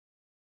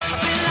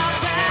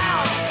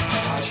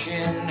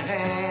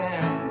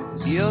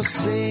You're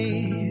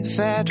safe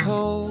at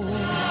home.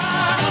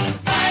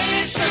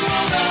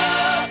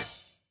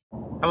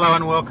 Hello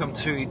and welcome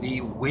to the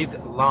With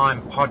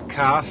Lime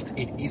podcast.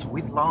 It is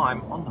With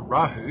Lime on the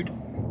road,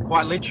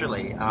 quite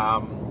literally.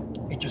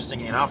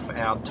 Interesting enough,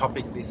 our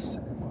topic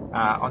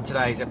on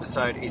today's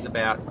episode is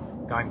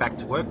about going back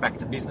to work, back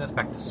to business,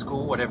 back to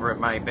school, whatever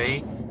it may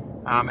be.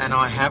 And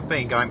I have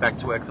been going back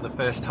to work for the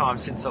first time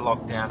since the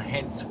lockdown,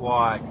 hence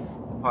why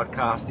the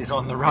podcast is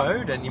on the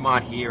road, and you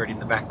might hear it in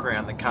the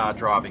background, the car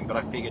driving, but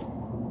I figured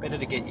better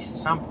to get you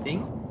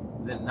something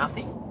than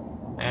nothing,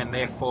 and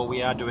therefore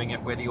we are doing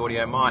it where the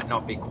audio might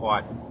not be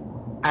quite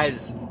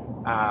as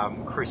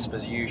crisp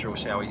as usual,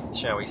 shall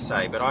we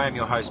say. But I am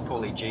your host,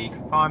 Paulie G. You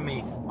can find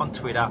me on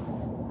Twitter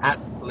at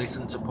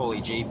Listen to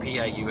Paulie G,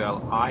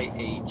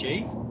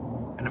 P-A-U-L-I-E-G,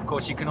 and of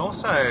course you can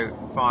also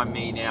find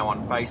me now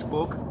on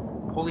Facebook.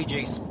 Paulie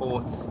G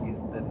Sports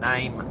is the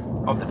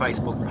name of the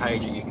Facebook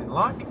page that you can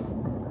like,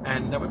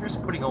 and we're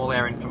just putting all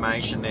our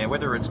information there,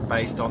 whether it's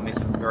based on this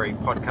very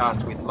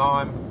podcast with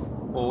Lime,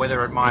 or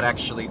whether it might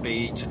actually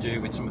be to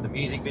do with some of the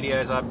music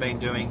videos I've been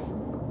doing,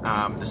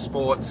 the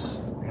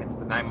sports, hence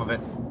the name of it.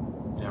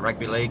 You know,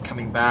 rugby league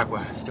coming back.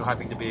 We're still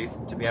hoping to be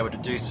able to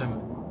do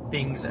some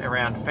things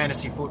around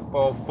fantasy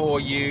football for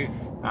you.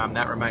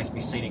 That remains to be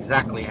seen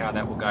exactly how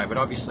that will go. But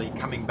obviously,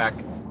 coming back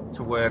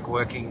to work,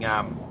 working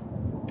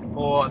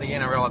for the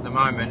NRL at the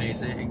moment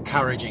is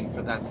encouraging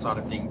for that side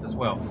of things as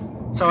well.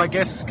 So I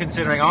guess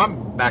considering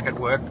I'm back at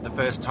work for the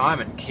first time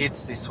and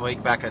kids this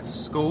week back at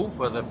school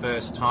for the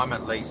first time,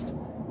 at least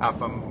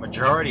for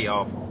majority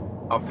of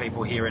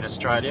people here in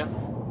Australia,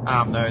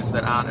 those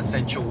that aren't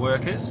essential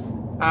workers,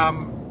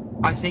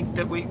 I think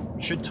that we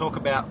should talk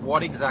about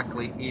what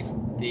exactly is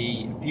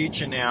the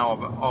future now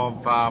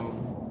of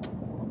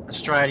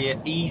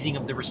Australia easing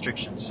of the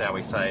restrictions, shall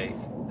we say.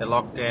 The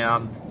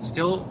lockdown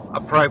still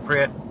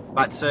appropriate,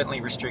 but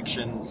certainly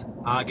restrictions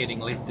are getting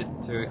lifted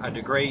to a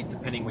degree,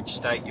 depending which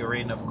state you're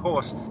in, of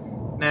course.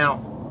 Now,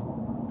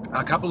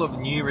 a couple of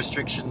new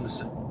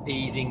restrictions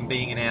easing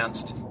being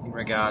announced in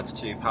regards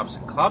to pubs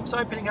and clubs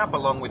opening up,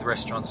 along with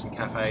restaurants and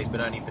cafes, but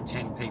only for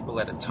 10 people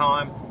at a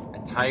time,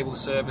 and table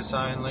service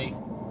only.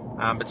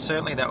 But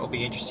certainly that will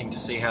be interesting to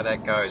see how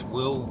that goes.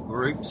 Will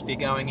groups be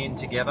going in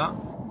together?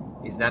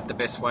 Is that the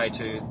best way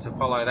to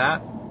follow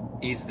that?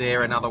 Is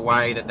there another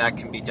way that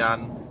can be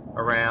done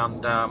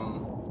around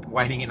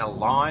waiting in a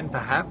line,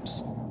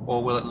 perhaps?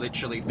 Or will it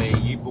literally be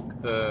you book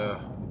the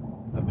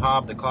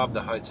pub, the club,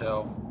 the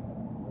hotel,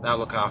 they'll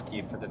look after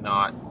you for the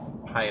night,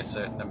 pay a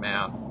certain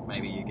amount,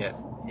 maybe you get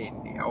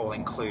all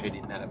included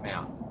in that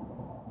amount?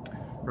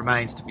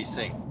 Remains to be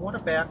seen. What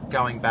about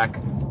going back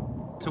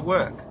to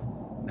work?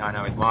 Now, I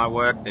know with my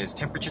work there's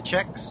temperature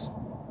checks,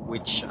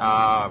 which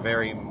are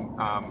very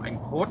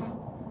important,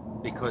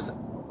 because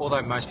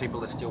although most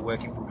people are still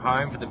working from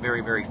home, for the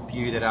very, very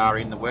few that are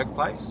in the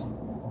workplace,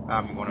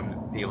 you want them to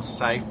feel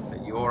safe,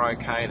 that you're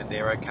okay, that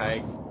they're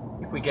okay.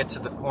 If we get to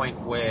the point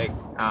where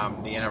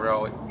the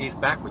NRL is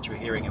back, which we're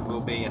hearing it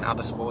will be, and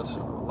other sports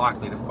are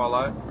likely to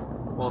follow,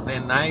 well,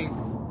 then they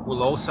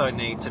will also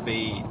need to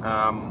be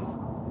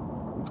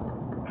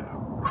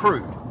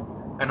crewed.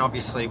 And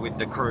obviously with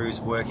the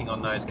crews working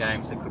on those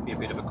games, there could be a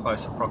bit of a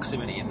closer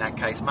proximity. In that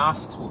case,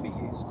 masks will be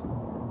used,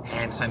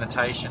 hand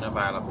sanitation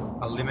available,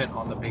 a limit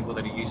on the people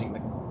that are using the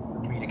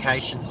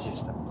communication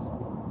systems.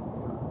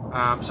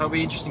 So it'll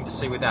be interesting to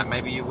see with that.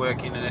 Maybe you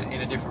work in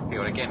a different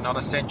field. Again, not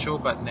essential,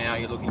 but now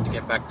you're looking to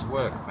get back to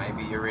work.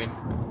 Maybe you're in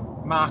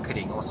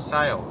marketing or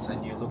sales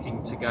and you're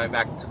looking to go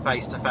back to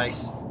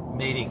face-to-face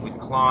meeting with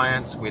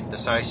clients, with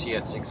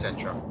associates,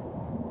 etc.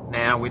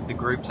 Now with the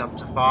groups up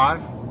to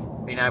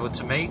 5 being able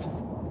to meet,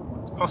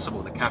 it's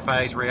possible. The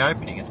cafe's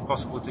reopening, it's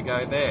possible to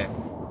go there.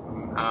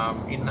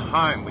 In the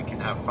home we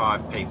can have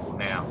 5 people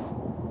now.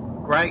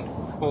 Great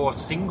for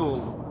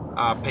single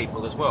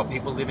people as well,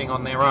 people living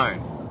on their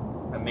own.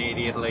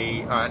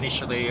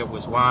 Initially it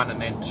was 1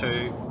 and then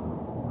 2.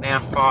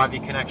 Now 5,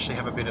 you can actually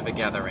have a bit of a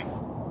gathering.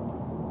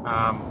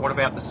 What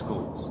about the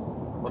schools?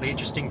 Well, the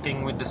interesting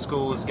thing with the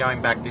schools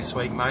going back this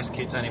week, most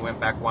kids only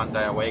went back 1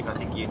 day a week. I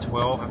think Year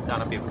 12 have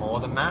done a bit more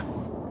than that.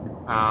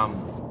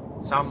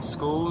 Some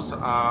schools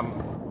are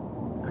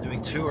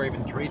doing 2 or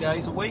even 3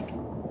 days a week.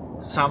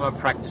 Some are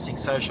practicing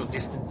social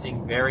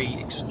distancing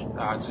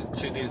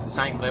to the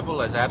same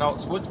level as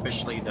adults would,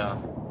 especially the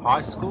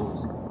high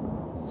schools.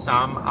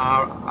 Some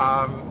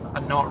are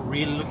not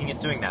really looking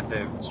at doing that.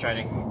 The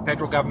Australian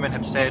federal government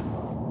have said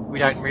we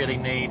don't really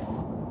need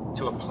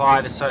to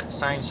apply the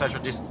same social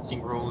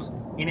distancing rules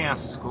in our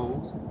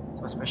schools,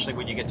 so especially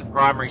when you get to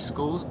primary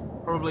schools,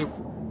 probably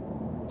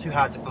too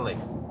hard to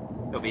police.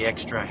 There'll be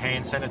extra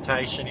hand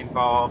sanitation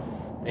involved.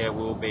 There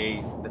will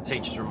be the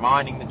teachers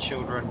reminding the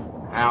children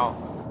how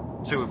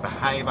to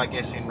behave, I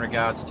guess, in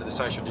regards to the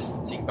social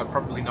distancing, but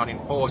probably not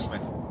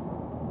enforcement.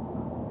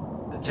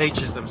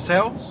 Teachers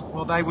themselves,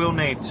 well, they will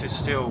need to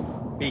still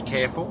be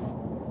careful,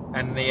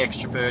 and the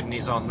extra burden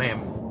is on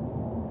them.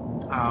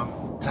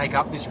 Take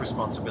up this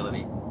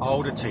responsibility.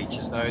 Older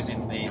teachers, those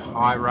in the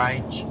high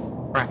range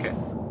bracket,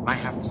 may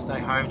have to stay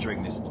home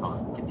during this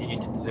time, continue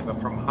to deliver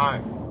from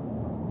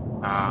home.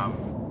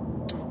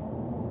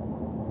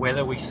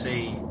 Whether we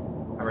see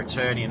a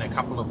return in a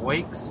couple of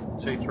weeks,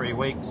 2-3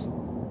 weeks,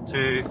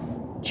 to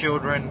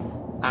children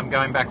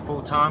going back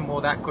full time,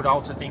 well, that could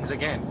alter things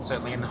again.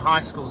 Certainly in the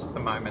high schools at the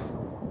moment,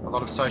 a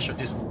lot of social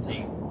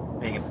distancing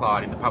being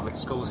applied in the public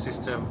school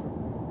system,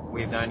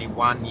 with only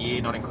 1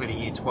 year, not including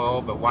year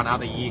 12, but one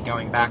other year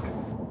going back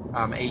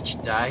each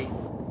day.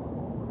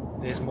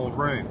 There's more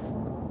room.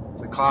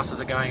 So classes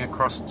are going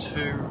across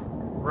 2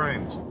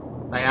 rooms.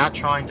 They are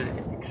trying to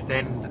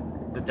extend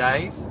the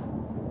days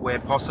where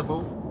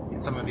possible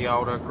in some of the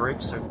older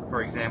groups. So,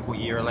 for example,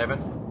 year 11,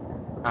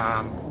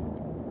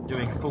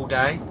 doing a full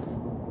day,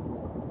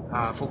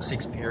 full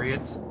 6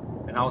 periods,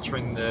 and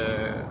altering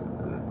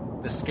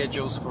the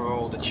schedules for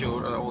all the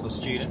children, all the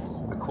students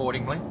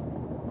accordingly.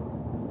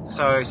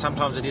 So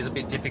sometimes it is a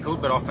bit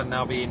difficult, but often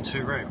they'll be in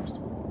 2 rooms,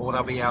 or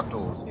they'll be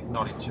outdoors, if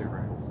not in 2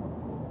 rooms.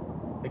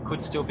 There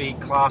could still be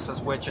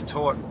classes which are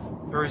taught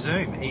through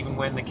Zoom, even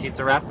when the kids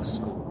are at the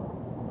school.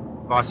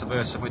 Vice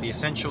versa with the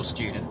essential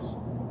students,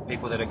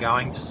 people that are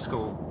going to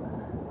school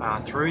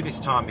through this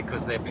time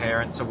because their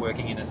parents are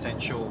working in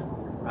essential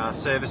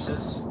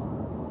services.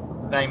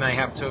 They may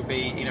have to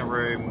be in a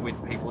room with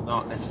people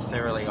not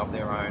necessarily of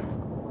their own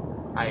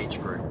age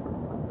group,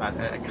 but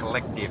a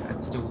collective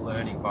and still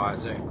learning via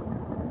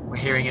Zoom. We're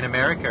hearing in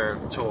America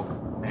talk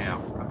now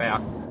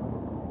about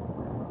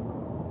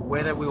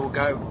whether we will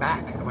go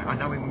back. I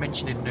know we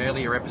mentioned it in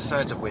earlier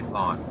episodes of With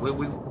Lyme.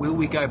 Will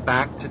we go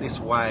back to this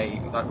way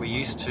that we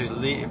used to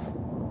live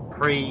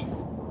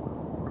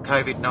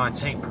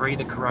pre-COVID-19, pre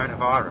the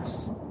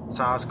coronavirus,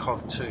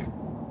 SARS-CoV-2?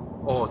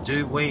 Or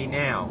do we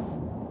now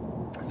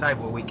say,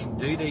 well, we can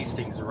do these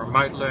things,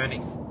 remote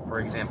learning, for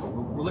example?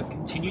 Will it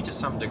continue to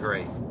some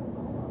degree?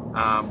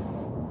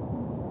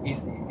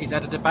 Is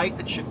that a debate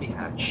that should be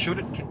had? Should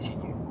it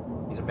continue?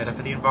 Is it better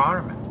for the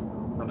environment?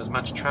 Not as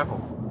much travel?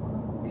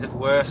 Is it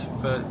worse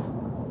for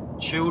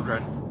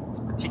children,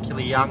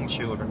 particularly young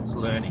children's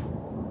learning?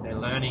 They're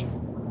learning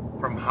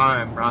from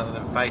home rather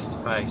than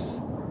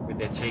face-to-face with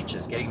their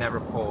teachers, getting that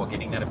rapport,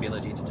 getting that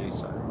ability to do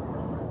so.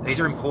 These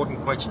are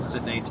important questions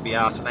that need to be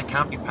asked, and they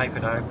can't be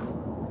papered over.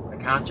 They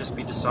can't just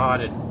be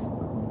decided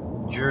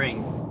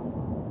during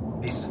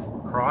this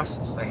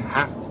crisis. They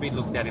have to be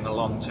looked at in a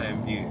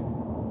long-term view.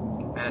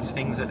 And it's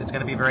things that it's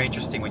going to be very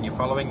interesting when you're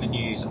following the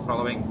news and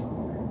following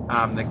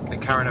the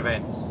current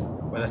events,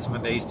 whether some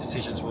of these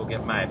decisions will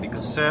get made,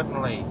 because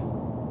certainly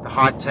the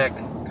high-tech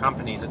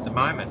companies at the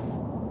moment,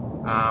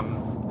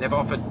 they've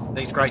offered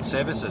these great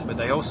services, but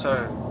they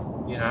also,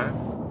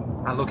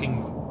 are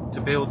looking to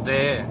build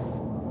their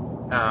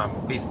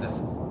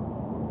businesses.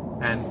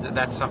 And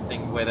that's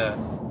something whether,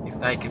 if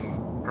they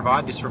can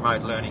provide this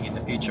remote learning in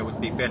the future, would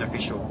be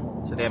beneficial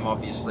to them,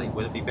 obviously.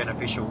 Would it be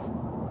beneficial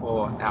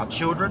for our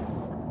children?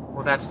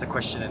 Well, that's the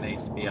question that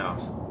needs to be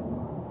asked.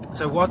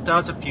 So what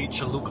does a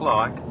future look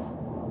like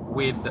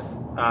with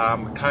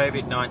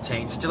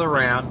COVID-19 still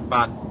around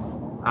but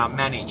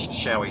managed,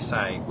 shall we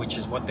say, which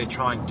is what they're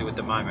trying to do at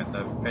the moment,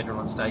 the federal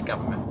and state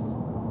governments?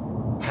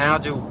 How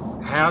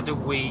do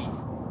we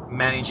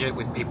manage it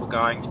with people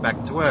going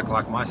back to work,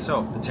 like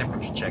myself, the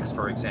temperature checks,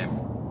 for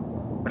example?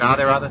 But are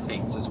there other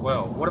things as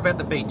well? What about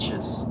the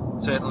beaches?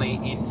 Certainly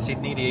in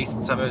Sydney, the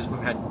eastern suburbs,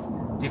 we've had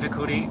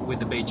difficulty with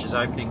the beaches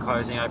opening,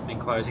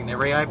 closing. They're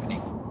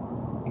reopening.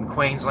 In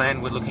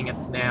Queensland, we're looking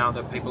at now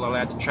that people are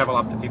allowed to travel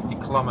up to 50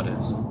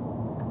 kilometres.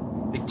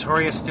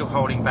 Victoria's still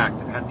holding back.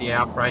 They've had the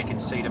outbreak in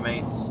Cedar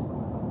Meads.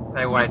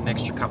 They wait an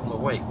extra couple of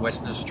weeks.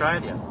 Western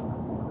Australia,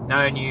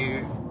 no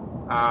new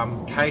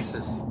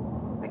cases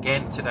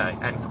again today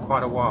and for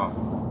quite a while.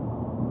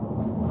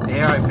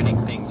 They're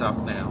opening things up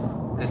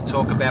now. There's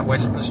talk about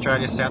Western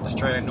Australia, South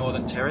Australia,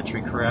 Northern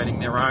Territory creating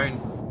their own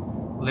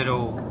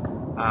little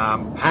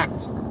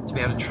pact to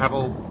be able to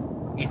travel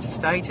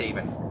interstate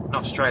even.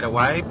 Not straight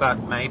away,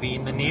 but maybe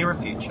in the nearer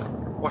future.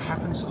 What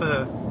happens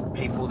for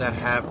people that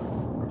have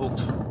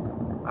booked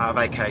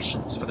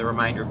vacations for the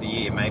remainder of the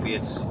year? Maybe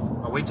it's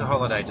a winter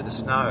holiday to the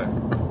snow.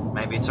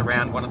 Maybe it's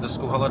around one of the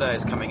school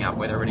holidays coming up,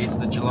 whether it is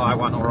the July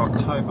 1 or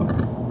October.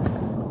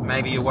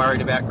 Maybe you're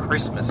worried about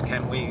Christmas.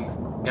 Can we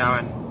go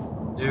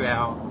and do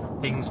our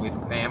things with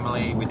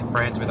family, with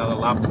friends, with other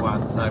loved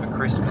ones over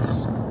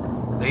Christmas?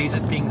 These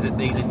are things that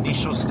these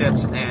initial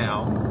steps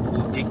now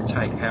will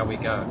dictate how we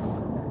go.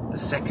 The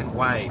second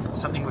wave,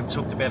 something we've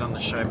talked about on the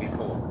show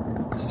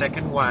before. The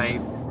second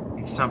wave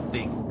is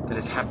something that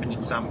has happened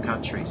in some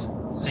countries.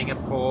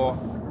 Singapore,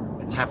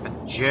 it's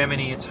happened.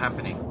 Germany, it's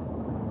happening.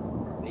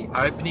 The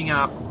opening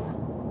up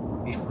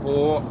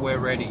before we're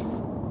ready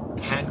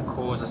can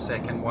cause a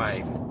second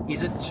wave.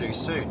 Is it too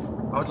soon?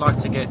 I would like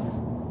to get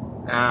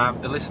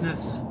the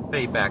listeners'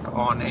 feedback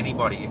on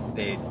anybody if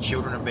their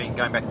children have been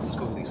going back to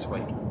school this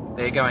week,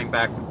 they're going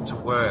back to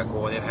work,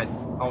 or they've had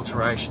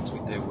alterations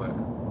with their work.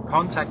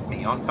 Contact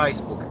me on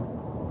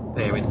Facebook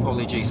there with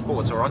Paulie G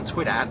Sports, or on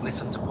Twitter at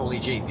Listen to Paulie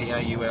G,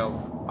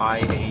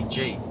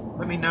 Paulieg.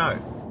 Let me know.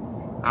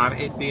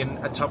 It'd be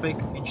a topic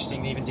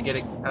interesting even to get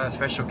a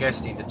special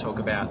guest in to talk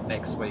about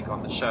next week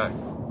on the show.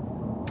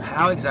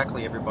 How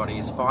exactly everybody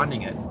is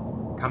finding it,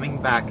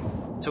 coming back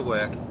to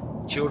work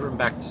children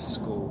back to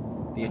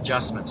school, the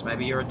adjustments.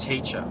 Maybe you're a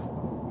teacher.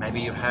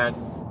 Maybe you've had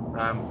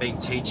been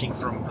teaching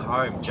from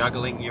home,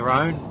 juggling your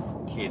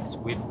own kids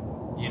with,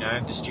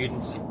 the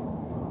students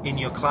in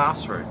your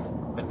classroom.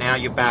 But now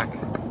you're back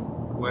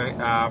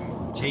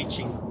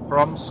teaching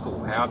from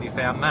school. How have you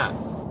found that?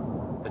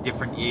 The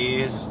different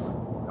years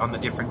on the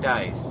different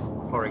days,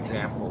 for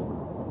example.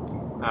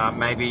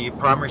 Maybe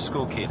primary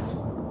school kids.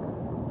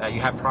 You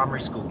have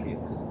primary school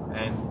kids,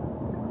 and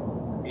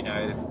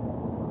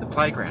the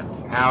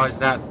playground. How is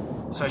that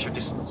social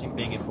distancing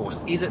being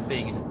enforced? Is it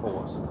being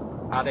enforced?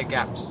 Are there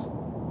gaps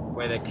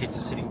where the kids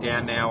are sitting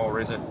down now, or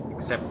is it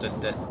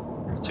accepted that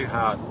it's too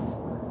hard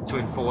to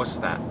enforce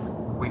that?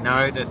 We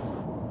know that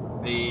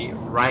the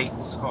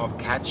rates of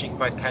catching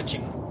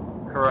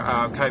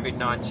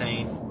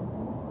COVID-19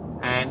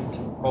 and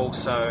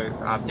also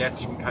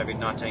deaths from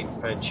COVID-19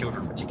 for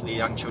children, particularly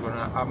young children,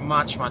 are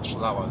much, much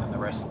lower than the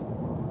rest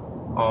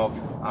of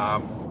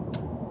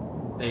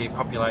the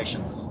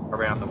populations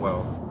around the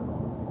world.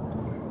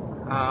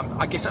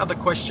 I guess other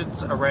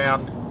questions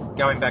around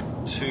going back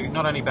to,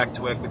 not only back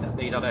to work with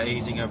these other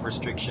easing of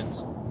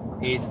restrictions,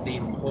 is the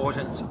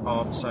importance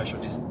of social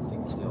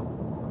distancing still.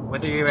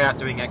 Whether you're out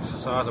doing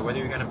exercise or whether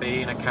you're going to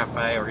be in a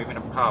cafe or even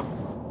a pub,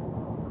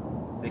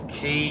 the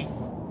key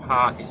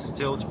part is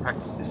still to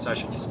practice this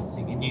social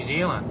distancing. In New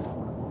Zealand,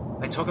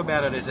 they talk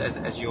about it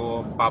as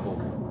your bubble,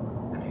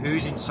 and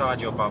who's inside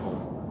your bubble.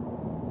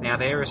 Now,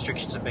 their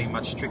restrictions have been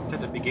much stricter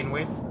to begin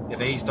with.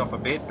 They've eased off a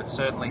bit, but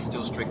certainly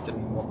still stricter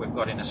than what we've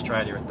got in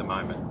Australia at the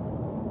moment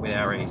with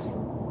our easing.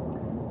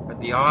 But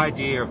the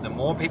idea of the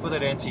more people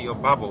that enter your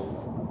bubble,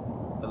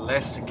 the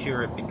less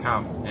secure it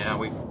becomes. Now,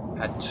 we've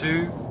had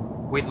 2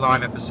 With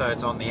Lime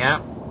episodes on the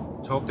app,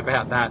 talked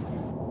about that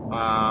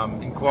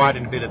in quite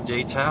a bit of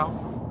detail.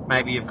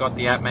 Maybe you've got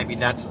the app, maybe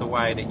that's the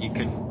way that you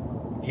can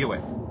view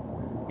it.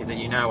 Is that,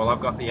 well,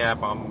 I've got the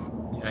app, I'm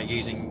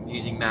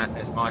using that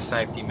as my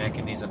safety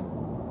mechanism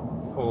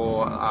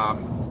for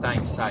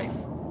staying safe,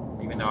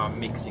 even though I'm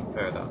mixing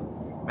further.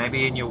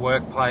 Maybe in your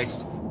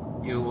workplace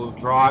you will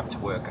drive to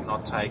work and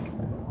not take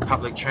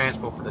public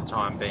transport for the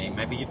time being.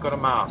 Maybe you've got a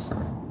mask.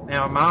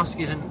 Now, a mask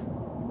isn't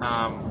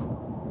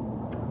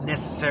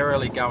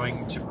necessarily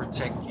going to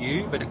protect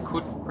you, but it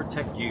could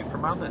protect you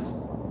from others.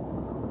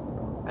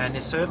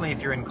 And certainly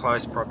if you're in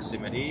close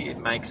proximity, it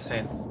makes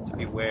sense to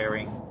be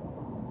wearing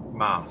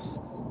masks,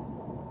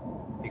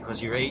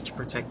 because you're each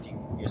protecting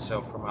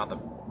yourself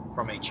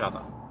from each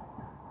other,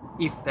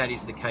 if that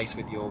is the case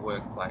with your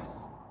workplace.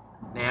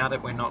 Now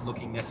that we're not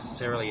looking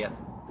necessarily at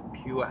the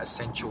pure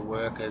essential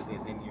workers,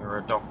 as in you're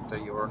a doctor,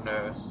 you're a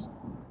nurse,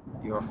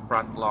 you're a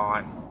front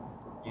line,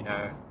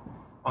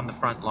 on the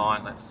front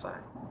line, let's say.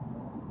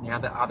 Now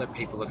that other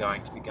people are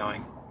going to be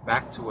going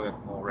back to work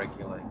more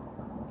regularly.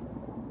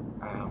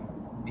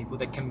 People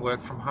that can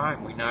work from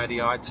home. We know the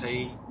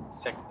IT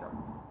sector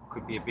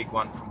could be a big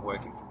one from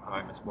working from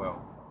home as well.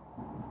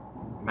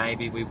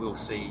 Maybe we will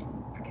see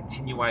a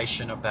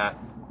continuation of that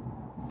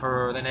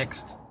for the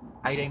next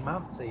 18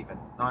 months, even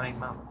 19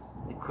 months.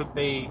 It could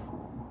be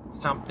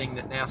something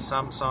that now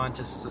some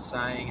scientists are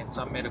saying and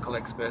some medical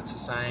experts are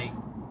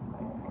saying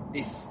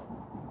this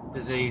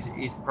disease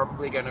is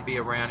probably going to be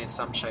around in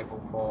some shape or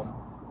form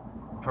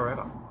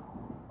forever.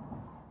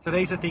 So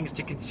these are things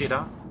to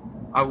consider.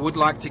 I would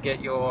like to get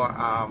your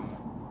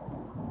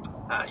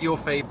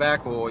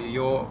feedback or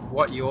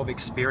what you've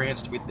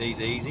experienced with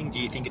these easing. Do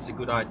you think it's a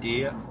good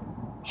idea?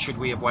 Should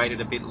we have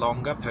waited a bit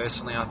longer?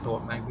 Personally, I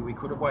thought maybe we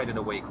could have waited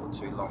a week or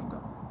 2 longer.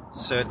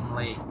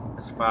 Certainly,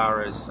 as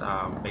far as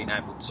being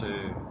able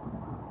to,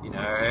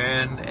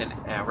 earn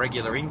our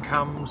regular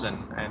incomes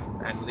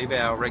and live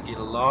our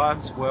regular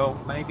lives, well,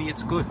 maybe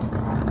it's good.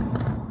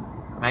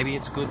 Maybe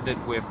it's good that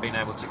we've been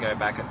able to go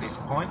back at this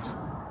point.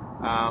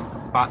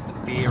 But the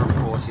fear, of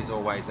course, is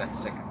always that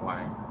second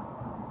wave.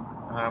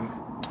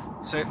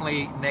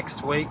 Certainly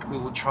next week we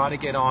will try to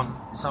get on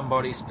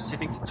somebody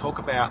specific to talk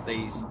about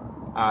these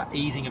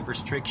easing of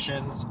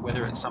restrictions,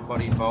 whether it's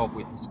somebody involved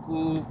with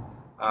school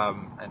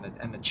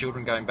and the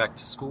children going back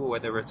to school,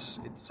 whether it's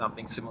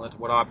something similar to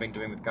what I've been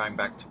doing with going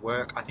back to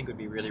work. I think it would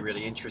be really,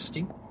 really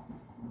interesting.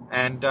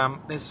 And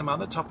there's some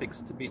other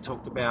topics to be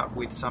talked about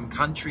with some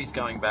countries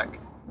going back,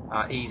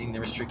 easing the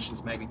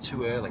restrictions maybe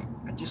too early,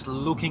 and just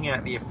looking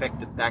at the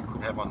effect that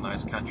could have on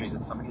those countries.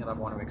 It's something that I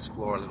want to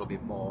explore a little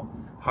bit more.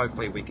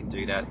 Hopefully we can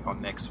do that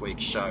on next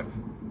week's show.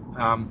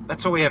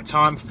 That's all we have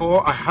time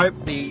for. I hope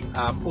the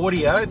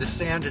audio, the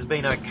sound has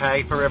been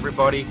okay for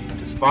everybody,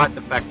 despite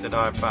the fact that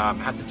I've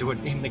had to do it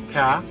in the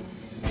car.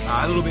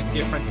 A little bit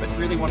different, but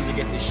really wanted to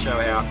get this show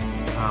out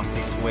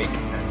this week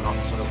and not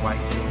sort of wait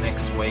till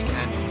next week.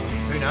 And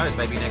who knows,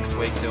 maybe next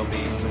week there'll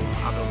be some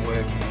other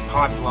work in the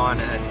pipeline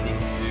as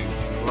things do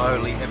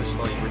ever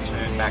slowly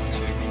return back to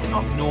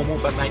not normal,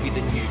 but maybe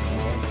the new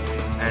normal.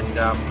 And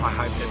I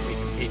hope that we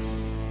can keep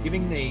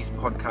giving these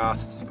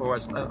podcasts for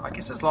as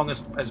long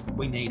as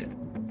we need it,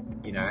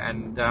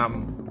 and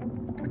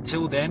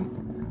until then,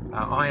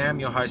 I am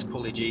your host,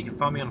 Paulie G. You can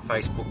find me on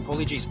Facebook,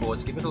 Paulie G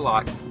Sports, give it a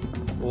like,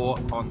 or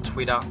on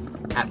Twitter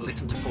at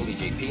Listen to Paulie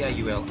G,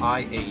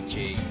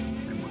 Paulieg,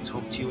 and we'll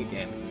talk to you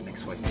again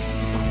next week.